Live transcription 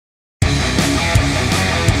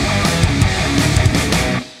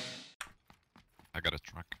got a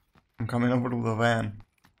truck. I'm coming over to the van.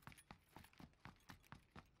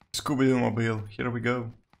 Scooby-Doo mobile, here we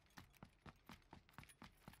go.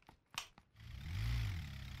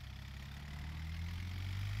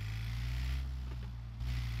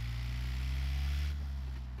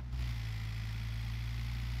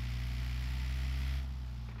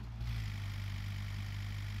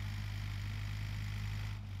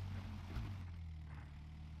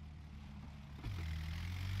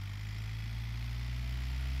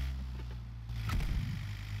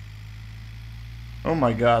 Oh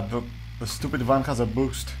my god, the stupid van has a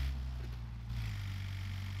boost.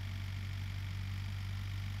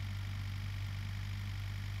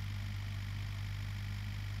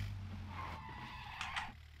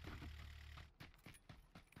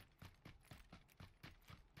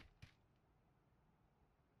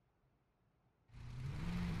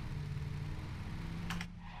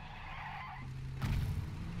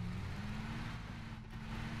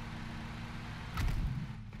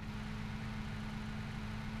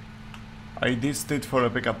 I dissed it for a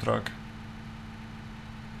pickup truck.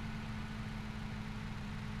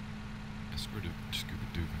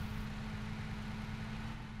 Scooby-Doo.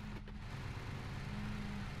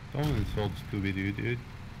 Don't insult Scooby-Doo, dude.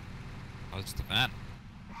 Oh, it's the van.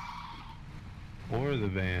 Or the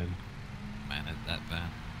van. Man, that van.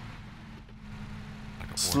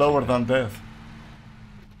 Like a Slower than death.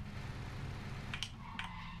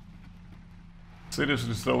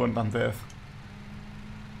 Seriously slower than death.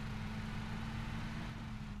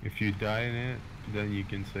 If you die in it, then you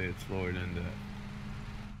can say it's slower than that.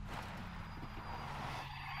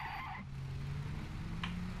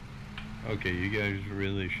 Okay, you guys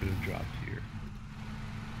really should have dropped here.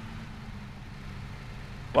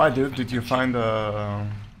 Why, dude? Did you find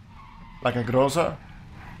like a groza?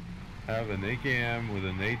 I have an AKM with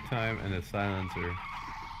an 8-time and a silencer.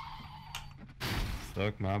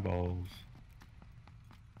 Suck my balls.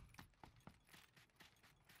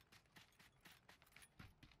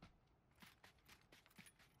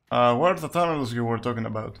 Where are the tunnels you were talking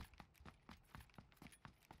about?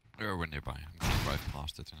 We're nearby. I'm gonna drive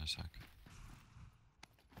past it in a sec.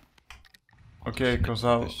 Okay, cause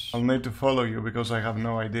I'll need to follow you because I have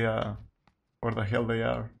no idea where the hell they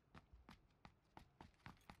are.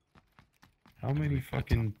 How many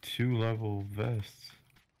fucking 2-level vests?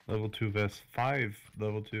 Level 2 vests. 5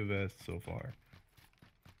 level 2 vests so far.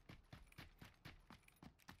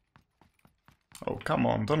 Oh, come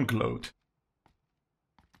on, don't gloat.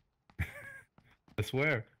 I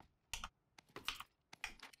swear.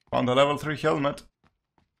 Found a level 3 helmet.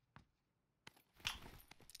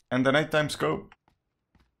 And a nighttime scope.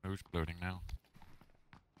 Who's gloating now?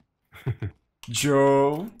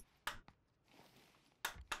 Joe.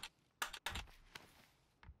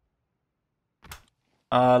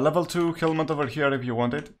 Level 2 helmet over here if you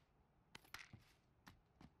want it.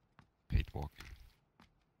 Hate walking.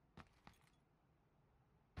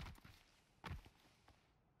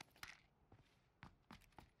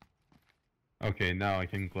 Okay, now I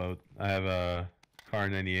can gloat. I have a Car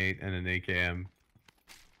 98 and an AKM.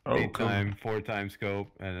 Oh, 8-time, 4-time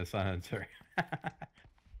scope, and a silencer.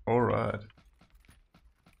 Alright.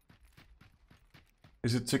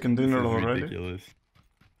 Is it chicken This dinner is already? ridiculous.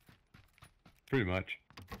 Pretty much.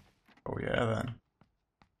 Oh yeah then.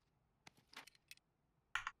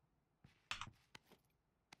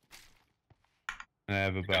 I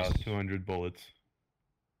have about 200 bullets.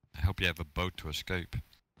 I hope you have a boat to escape.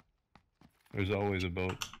 There's always a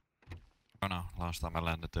boat. Oh no, last time I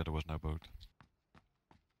landed there was no boat.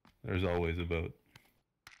 There's always a boat.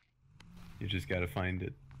 You just gotta find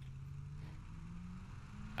it.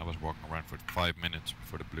 I was walking around for 5 minutes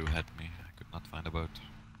before the blue had me. I could not find a boat.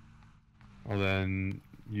 Well then,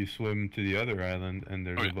 you swim to the other island and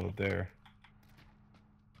there's a boat there.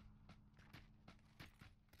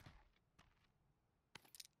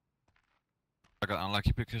 I got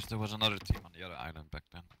unlucky because there was another team on the other island back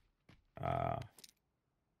then.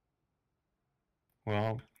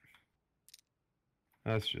 Well,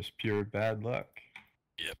 that's just pure bad luck.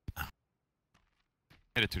 Yep.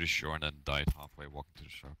 Made it to the shore and then died halfway walking to the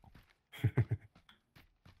circle.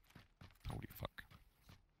 Holy fuck.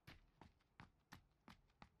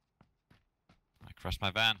 I crashed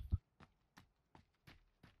my van.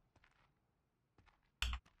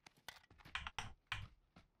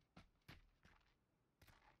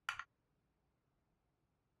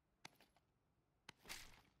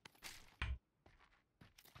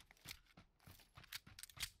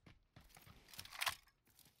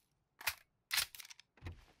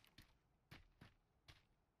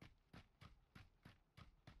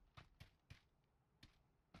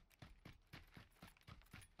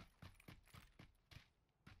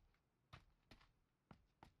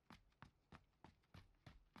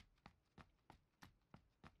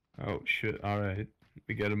 Oh shit! All right,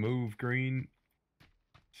 we gotta move. Green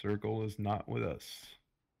circle is not with us.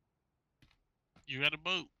 You got a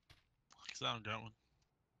boat? Cause I don't got one.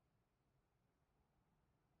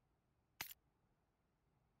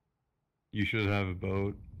 You should have a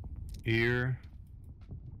boat here,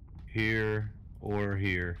 here, or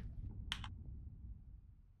here.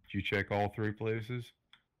 Did you check all 3 places?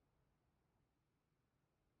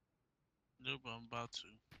 Nope, I'm about to.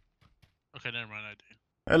 Okay, never mind. I do.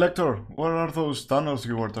 Elector, what are those tunnels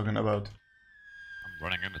you were talking about? I'm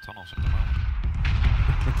running in the tunnels at the moment.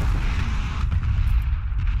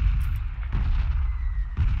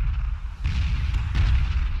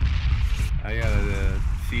 I got a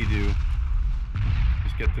sea-doo.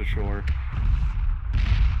 Just get to shore.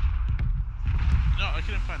 No, I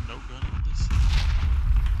couldn't find no gun in this.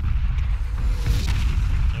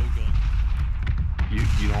 No gun.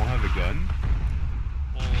 You don't have a gun?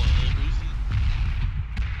 Well, Uzi.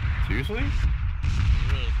 Seriously?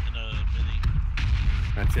 Real, in a mini.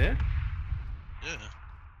 That's it? Yeah.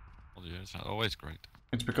 Well, yeah, it's not always great.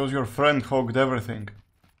 It's because your friend hogged everything.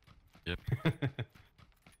 Yep.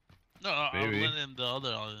 No, I Maybe. went in the other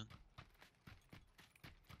island.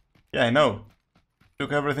 Yeah, I know.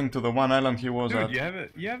 Took everything to the one island he was Dude,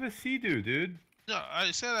 at. you have a sea-doo, dude. No, I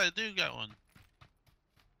said I do got one.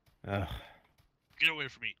 Ugh. Get away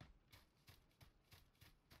from me.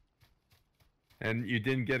 And you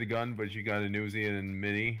didn't get a gun, but you got an Uzi and a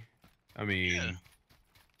mini. I mean, Yeah.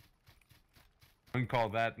 I wouldn't call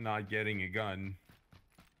that not getting a gun.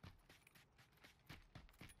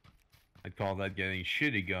 I'd call that getting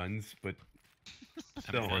shitty guns, but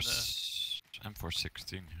still.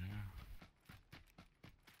 M416, yeah.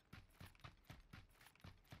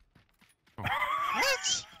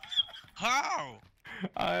 What? How?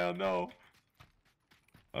 I don't know.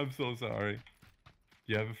 I'm so sorry.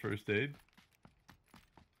 You have a first aid?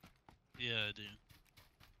 Yeah, I do.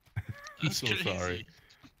 I'm That's so crazy. sorry.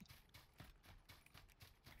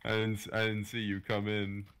 I didn't see you come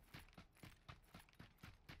in.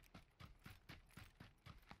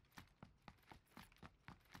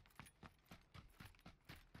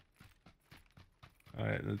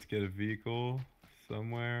 Alright, let's get a vehicle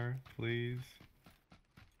somewhere, please.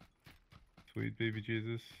 Sweet baby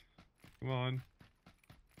Jesus. Come on.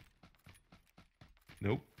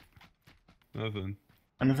 Nope. Nothing.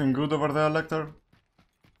 Anything good over there, Elector?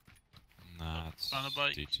 Nah, it's Found a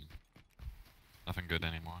bike. teaching. Nothing good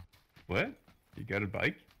anymore. What? You got a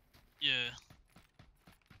bike? Yeah.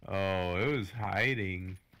 Oh, it was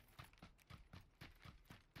hiding.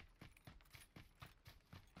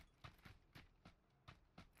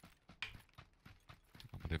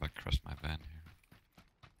 I believe I crushed my van here.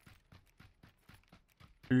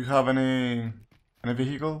 Do you have any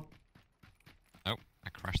vehicle? Nope, I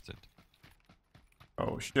crashed it.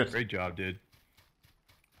 Oh shit. Great job, dude.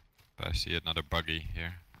 But I see another buggy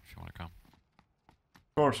here, if you want to come.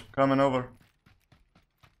 Of course, coming over.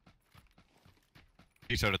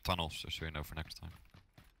 These are the tunnels, just so you know for next time.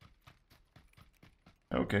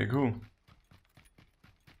 Okay, cool.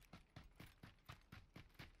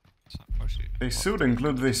 It's not mostly They should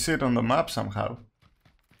include this shit on the map somehow.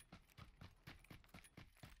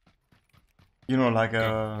 You know, like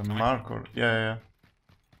a marker. Yeah.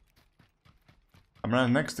 I'm right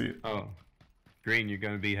next to you. Oh. Green, you're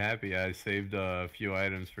gonna be happy. I saved a few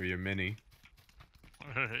items for your mini.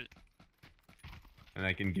 Alright. And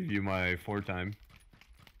I can give you my 4-time.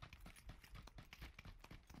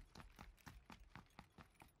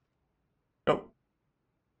 Go.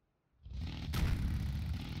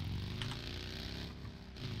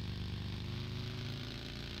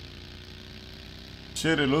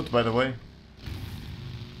 Shitty loot, by the way.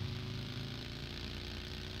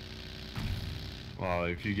 Well,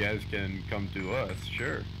 if you guys can come to us,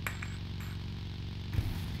 sure.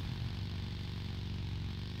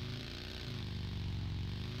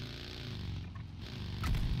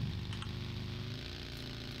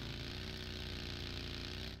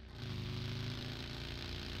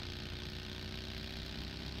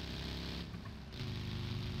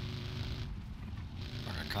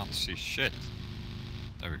 I can't see shit.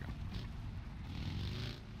 There we go.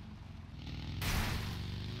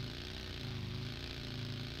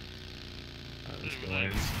 Let's go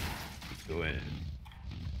in. Let's go in.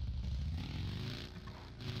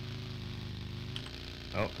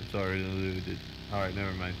 Oh, it's already looted. Alright,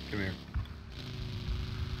 never mind. Come here.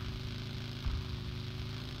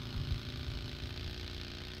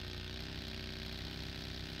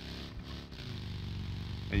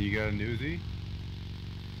 And you got a Uzi?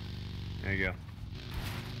 There you go.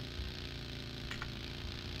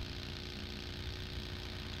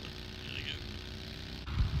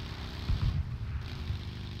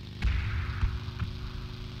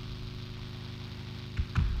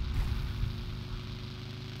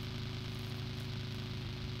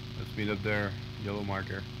 meet up there. Yellow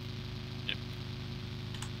marker. Yep.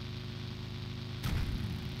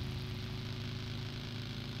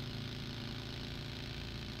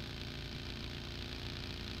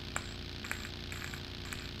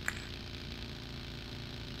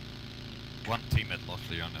 One teammate lost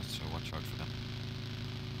the unit, so watch out for them.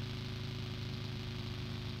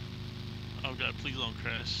 Oh god, please don't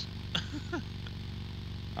crash.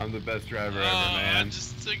 I'm the best driver Oh, ever, man. I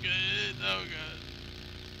just took a hit. Oh god.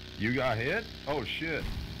 You got hit? Oh shit.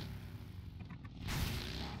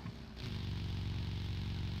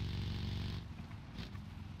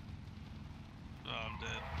 Oh, I'm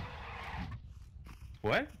dead.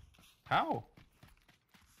 What? How?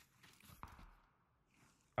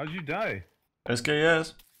 How'd you die?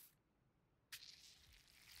 SKS.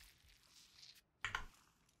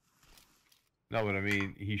 No, but I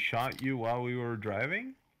mean, he shot you while we were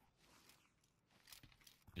driving?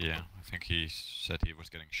 Yeah, I think he said he was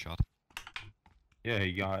getting shot. Yeah,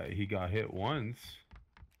 he got hit once.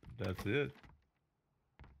 That's it.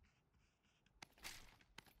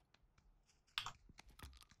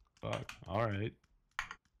 Fuck. All right.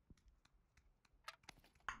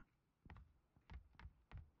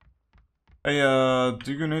 Hey,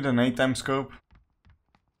 do you need an 8-time scope?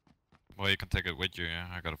 Well, you can take it with you, yeah,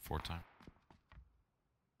 I got a 4-time.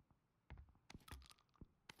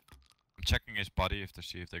 I'm checking his body if to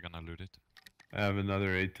see if they're gonna loot it. I have another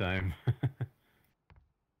 8-time.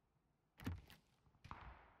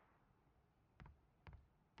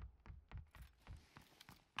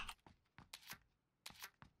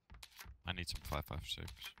 I need some 5.56.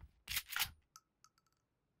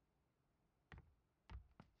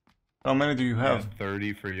 How many do you have?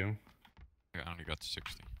 30 for you. I only got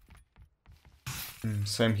 60.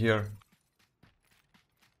 Same here.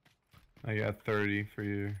 I got 30 for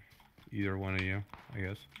you. Either one of you, I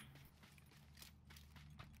guess.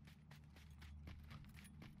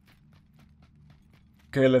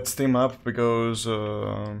 Okay, let's team up because,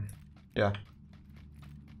 yeah.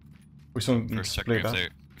 We should First checking split up.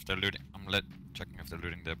 if they're looting. I'm checking if they're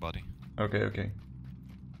looting their body. Okay, okay.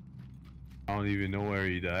 I don't even know where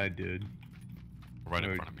he died, dude. Right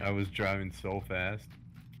in front of me. I was driving so fast.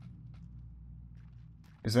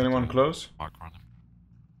 Is anyone close? Mark on him.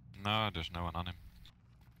 No, there's no one on him.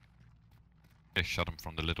 They shot him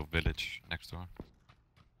from the little village next door.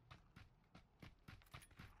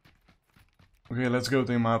 Okay, let's go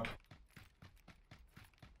team up.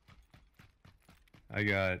 I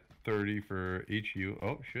got 30 for each of you.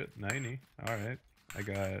 Oh shit, 90. Alright. I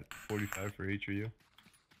got 45 for each of you.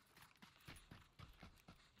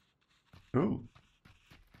 Cool.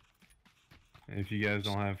 And if you guys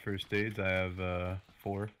don't have first aids, I have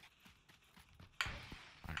 4.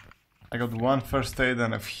 I got 1 first aid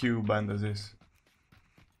and a few bandages.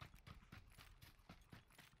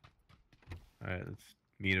 Alright, let's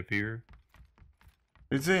meet up here.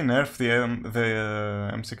 Did they nerf the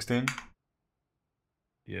M16?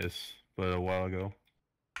 Yes, but a while ago.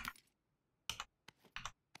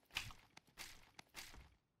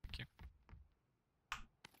 Thank you.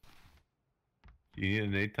 Do you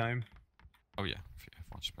need an 8-time? Oh yeah, if you have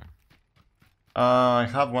one spare. I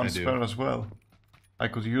have one I do. spare as well. I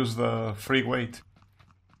could use the free weight.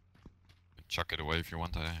 Chuck it away if you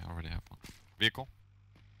want, I already have one. Vehicle?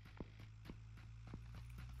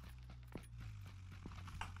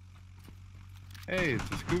 Hey, it's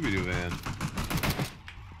a Scooby-Doo van.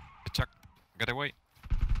 Hey, Chuck, get away.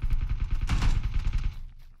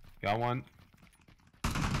 Got one.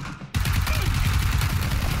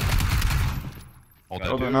 All Got dead.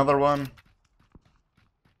 Got two. another one.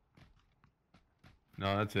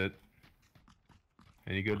 No, that's it.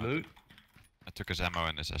 Any good loot? I took his ammo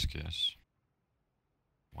and his SKS.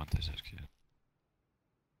 Want his SKS.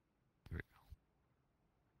 Here we go.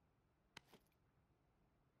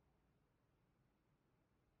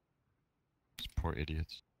 These poor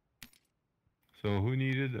idiots. So who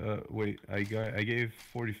needed? Wait, I gave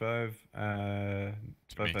 45. To me.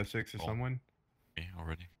 556 to Oh. someone. Me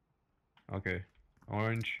already. Okay,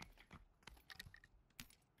 orange.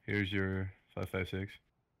 Here's your 556.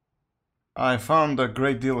 I found a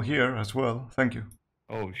great deal here as well. Thank you.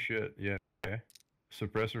 Oh shit, yeah. Okay.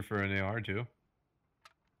 Suppressor for an AR too.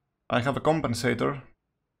 I have a compensator.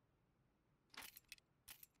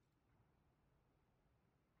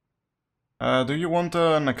 Do you want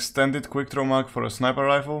an extended quick draw mag for a sniper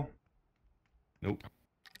rifle? Nope.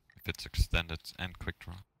 If it's extended and quick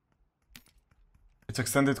draw. It's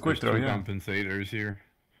extended quick There's draw, two yeah. compensators here.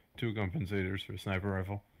 2 compensators for sniper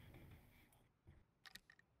rifle.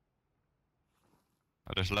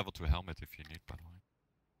 Oh, there's a level 2 helmet if you need, by the way.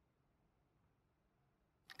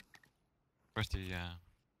 Where's the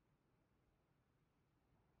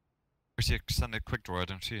Where's the extended quick draw? I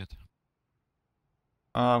don't see it.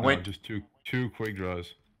 Wait. No, just two quick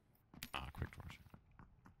draws. Ah, quick draws.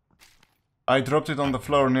 I dropped it on the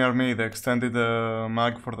floor near me, the extended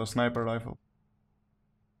mag for the sniper rifle.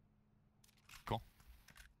 Cool.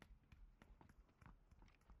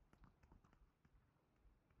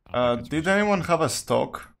 Did anyone have a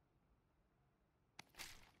stock?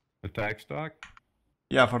 Attack stock?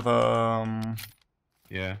 Yeah, for the...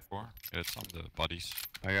 Yeah, Yeah, it's on the bodies.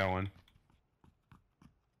 I got one.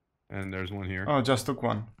 And there's one here. Oh, just took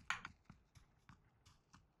one.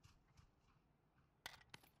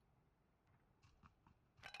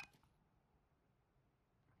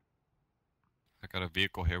 I got a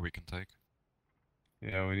vehicle here we can take.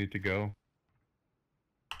 Yeah, we need to go.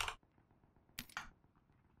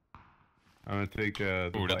 I'm gonna take the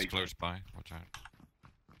Oh, that's bike. close by. Watch out.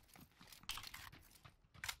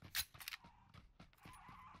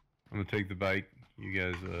 I'm gonna take the bike. You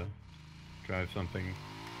guys drive something.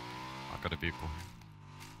 I got a vehicle here.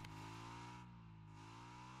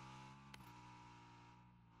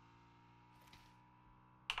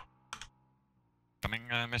 Coming,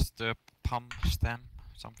 Mr. PUBG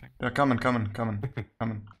something. Yeah, coming.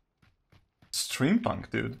 Streampunk,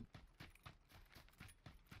 dude.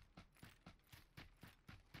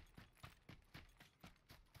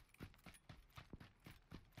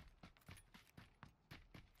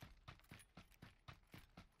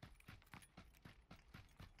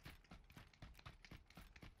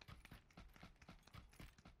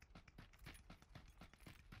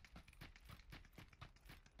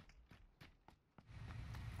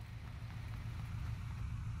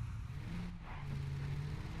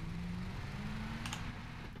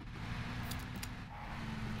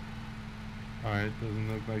 Alright,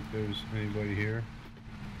 doesn't look like there's anybody here.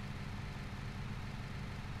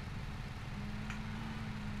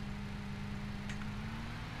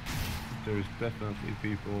 There's definitely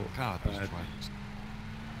people God, this at, twice.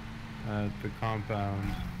 at the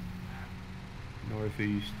compound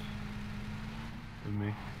northeast of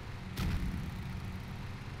me.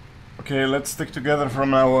 Okay, let's stick together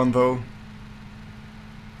from now on, though.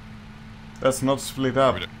 Let's not split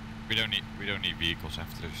up. We don't need vehicles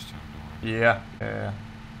after this, so don't worry. Yeah.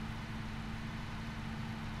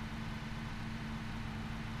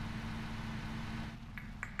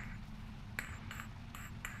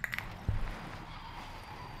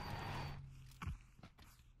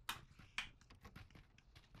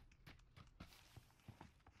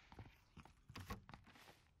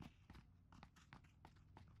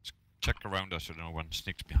 Check around us so no one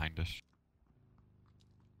sneaks behind us.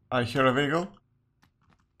 I hear a vehicle.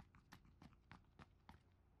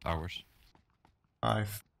 Ours. I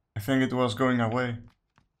think it was going away.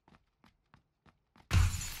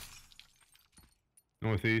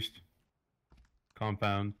 Northeast.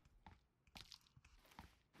 Compound.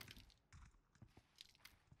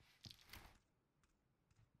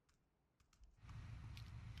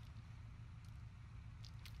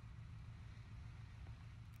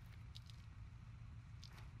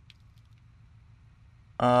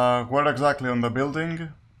 Where exactly on the building?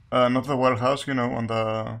 Not the warehouse, you know, on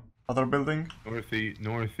the other building?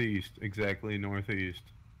 Northeast, exactly northeast.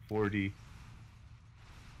 40.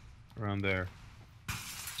 Around there.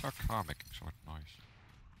 It's our car making sort of noise.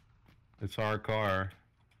 It's our car.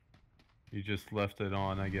 You just left it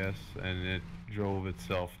on, I guess, and it drove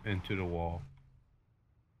itself into the wall.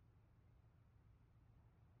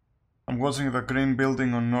 I'm watching the green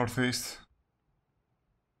building on northeast.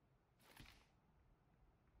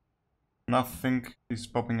 Nothing is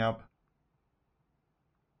popping up.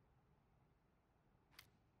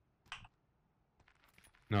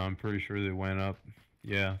 No, I'm pretty sure they went up.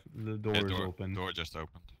 Yeah, the door is open. Door just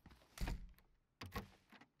opened.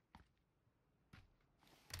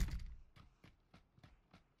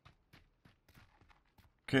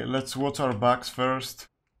 Okay, let's watch our backs first.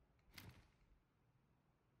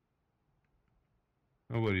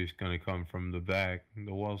 Nobody's gonna come from the back.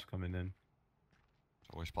 The wall's coming in. It's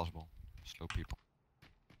always possible. Slow people.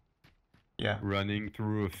 Yeah. Running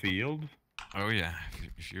through a field? Oh yeah,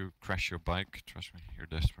 if you crash your bike, trust me, you're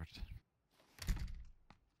desperate.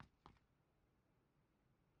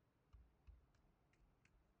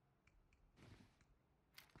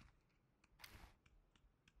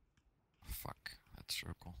 Fuck, that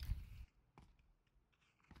circle.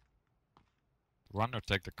 Run or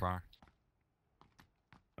take the car.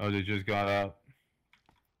 Oh, they just got out.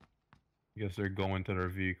 Guess they're going to their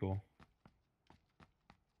vehicle.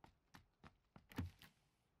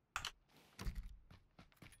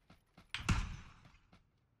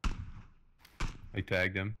 I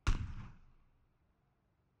tagged him.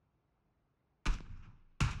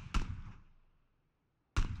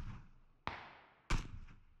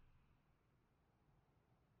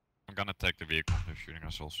 gonna take the vehicle. They're shooting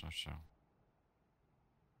us also, so.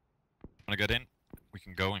 Wanna get in? We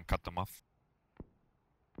can go and cut them off.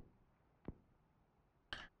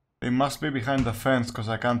 They must be behind the fence, because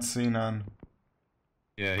I can't see none.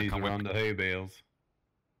 Yeah, he's around the hay bales.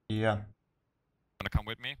 Yeah. Wanna come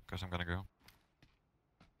with me? Because I'm gonna go.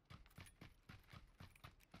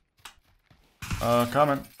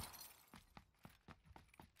 Coming.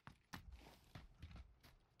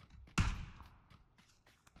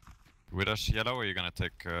 With us, Yellow, or are you gonna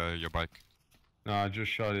take your bike? No, I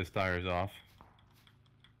just shot his tires off.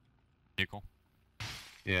 Vehicle?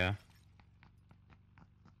 Yeah.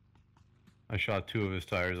 I shot 2 of his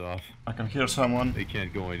tires off. I can hear someone. They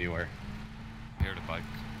can't go anywhere. Here, the bike.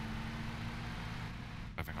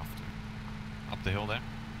 Driving off up the hill there,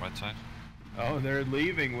 right side. Oh, they're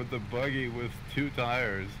leaving with the buggy with 2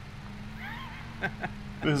 tires.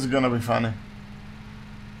 This is gonna be funny.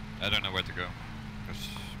 I don't know where to go, because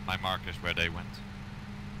my mark is where they went.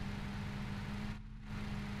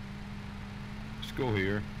 Just go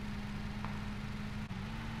here.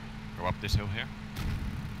 Go up this hill here.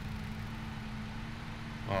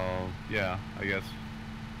 Oh, yeah, I guess.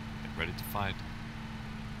 Get ready to fight.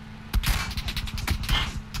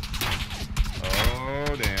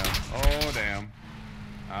 Oh, damn. Oh, damn.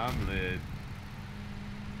 I'm lit.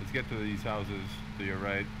 Let's get to these houses to your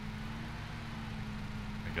right.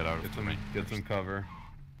 And get out of the rain. Get some cover.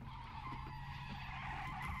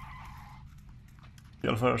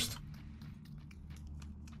 Kill first.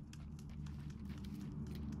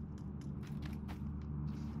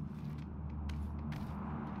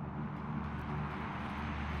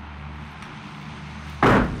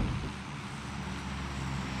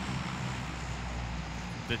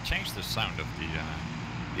 They changed the sound of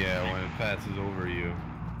the Yeah, when it passes over you,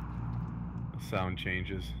 the sound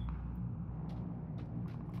changes.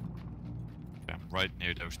 yeah, right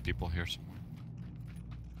near those people here somewhere.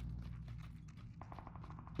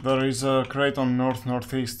 There is a crate on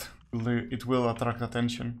north-northeast. It will attract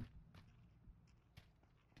attention.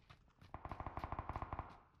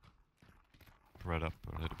 Spread up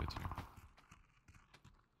a little bit here.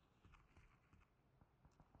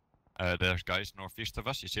 There's guys northeast of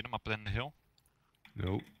us. You see them up in the hill?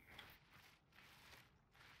 Nope.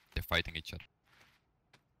 They're fighting each other.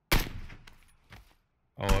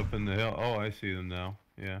 Oh, up in the hill. Oh, I see them now.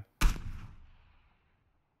 Yeah.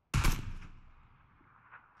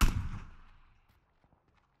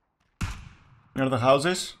 Near the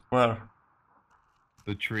houses? Where?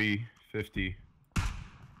 The tree, 50.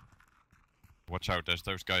 Watch out, there's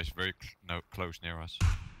those guys very close near us.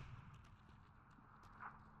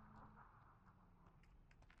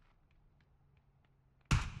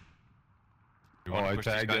 You Oh, wanna I push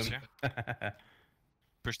these tagged guys him. here?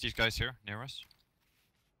 Push these guys here, near us.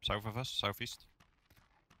 South of us, southeast.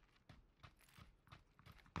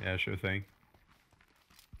 Yeah, sure thing.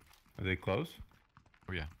 Are they close?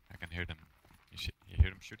 Oh yeah, I can hear them. You hear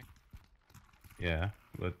them shooting? Yeah,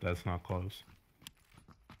 but that's not close.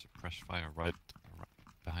 Suppress fire right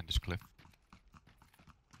behind this cliff.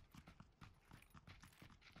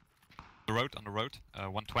 The road, on the road,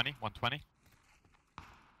 120, 120.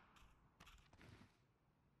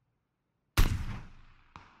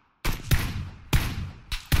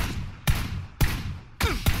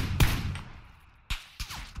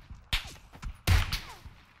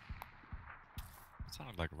 It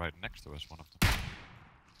sounded like right next to us, one of them.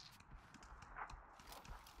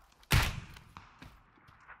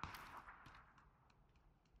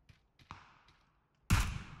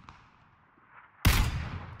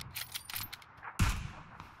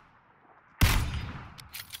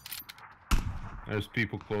 There's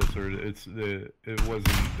people closer. It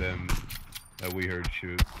wasn't them that we heard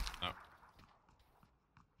shoot. No.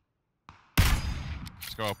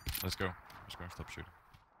 Let's go up. Let's go. Let's go and stop shooting.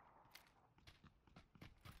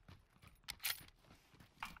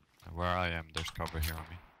 And where I am, there's cover here on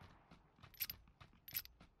me.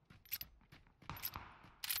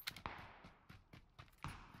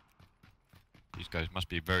 These guys must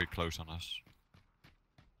be very close on us.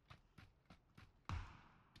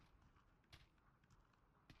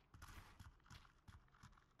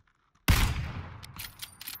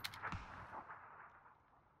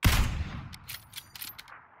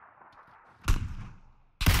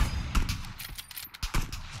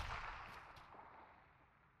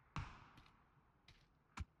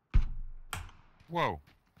 Whoa!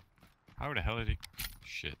 How the hell did he...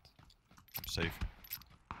 Shit. I'm safe.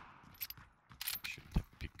 Shouldn't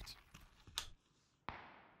have peeked.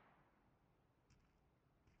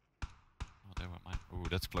 Oh, there went mine. Ooh,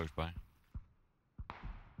 that's close by.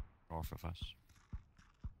 North of us.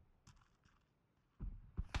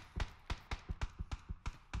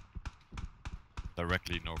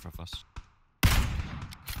 directly north of us.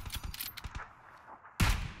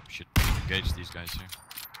 We should engage these guys here.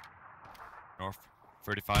 North,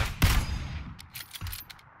 35.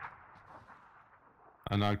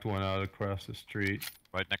 I knocked one out across the street.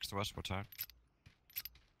 Right next to us, watch out.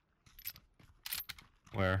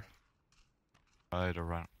 Where? Right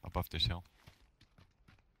around, above this hill.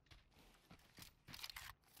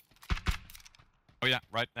 Oh yeah,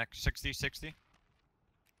 right next, 60, 60.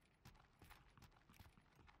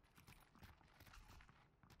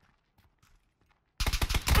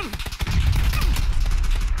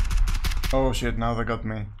 Oh shit, now they got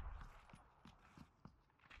me.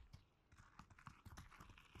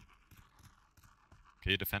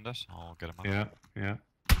 Can you defend us? I'll get him up. Yeah, yeah.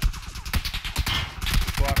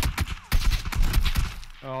 Fuck.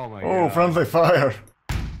 Oh my god. Oh, friendly fire!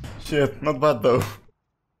 Shit, not bad though.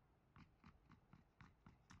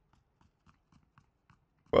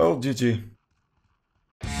 Well, GG.